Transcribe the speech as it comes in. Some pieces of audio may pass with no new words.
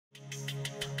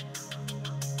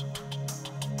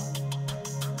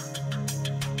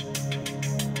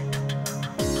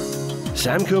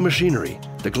Samco Machinery,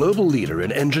 the global leader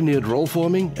in engineered roll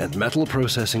forming and metal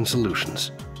processing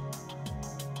solutions.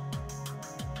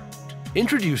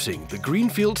 Introducing the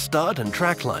Greenfield stud and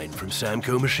track line from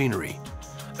Samco Machinery,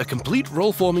 a complete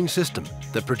roll forming system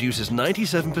that produces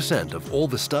 97% of all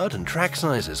the stud and track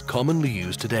sizes commonly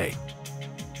used today.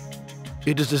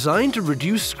 It is designed to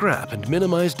reduce scrap and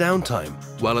minimize downtime,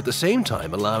 while at the same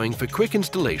time allowing for quick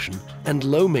installation and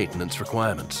low maintenance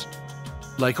requirements.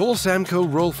 Like all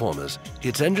Samco roll formers,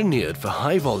 it's engineered for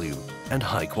high volume and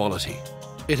high quality.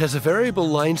 It has a variable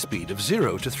line speed of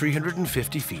 0 to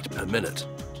 350 feet per minute.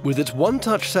 With its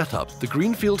one-touch setup, the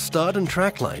Greenfield stud and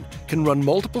track line can run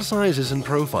multiple sizes and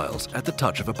profiles at the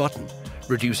touch of a button,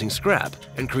 reducing scrap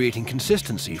and creating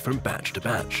consistency from batch to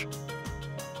batch.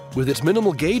 With its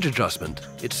minimal gauge adjustment,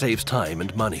 it saves time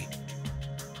and money.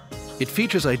 It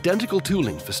features identical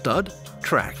tooling for stud,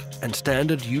 track, and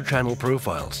standard U-channel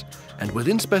profiles, and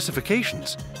within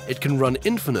specifications, it can run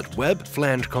infinite web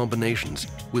flange combinations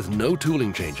with no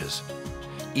tooling changes,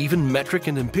 even metric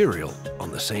and imperial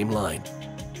on the same line.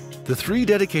 The 3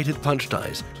 dedicated punch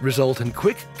dies result in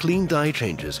quick, clean die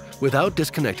changes without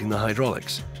disconnecting the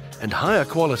hydraulics, and higher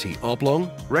quality oblong,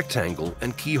 rectangle,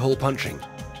 and keyhole punching,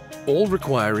 all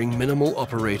requiring minimal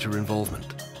operator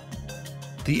involvement.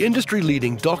 The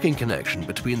industry-leading docking connection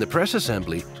between the press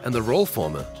assembly and the roll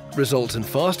former results in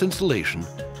fast installation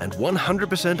and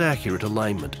 100% accurate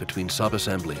alignment between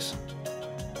sub-assemblies.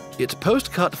 Its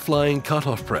post-cut flying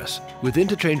cut-off press with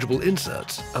interchangeable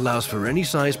inserts allows for any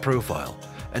size profile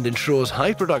and ensures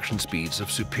high production speeds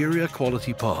of superior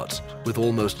quality parts with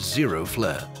almost zero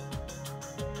flare.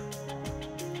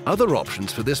 Other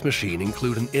options for this machine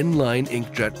include an inline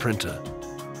inkjet printer,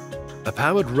 a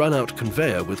powered run-out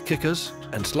conveyor with kickers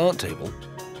and slant table,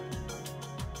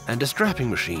 and a strapping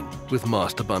machine with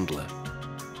master bundler.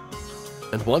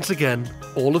 And once again,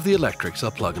 all of the electrics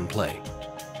are plug and play.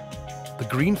 The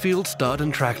Greenfield stud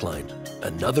and track line,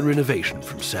 another innovation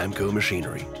from Samco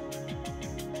Machinery.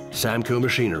 Samco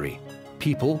Machinery,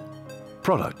 people,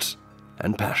 products,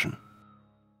 and passion.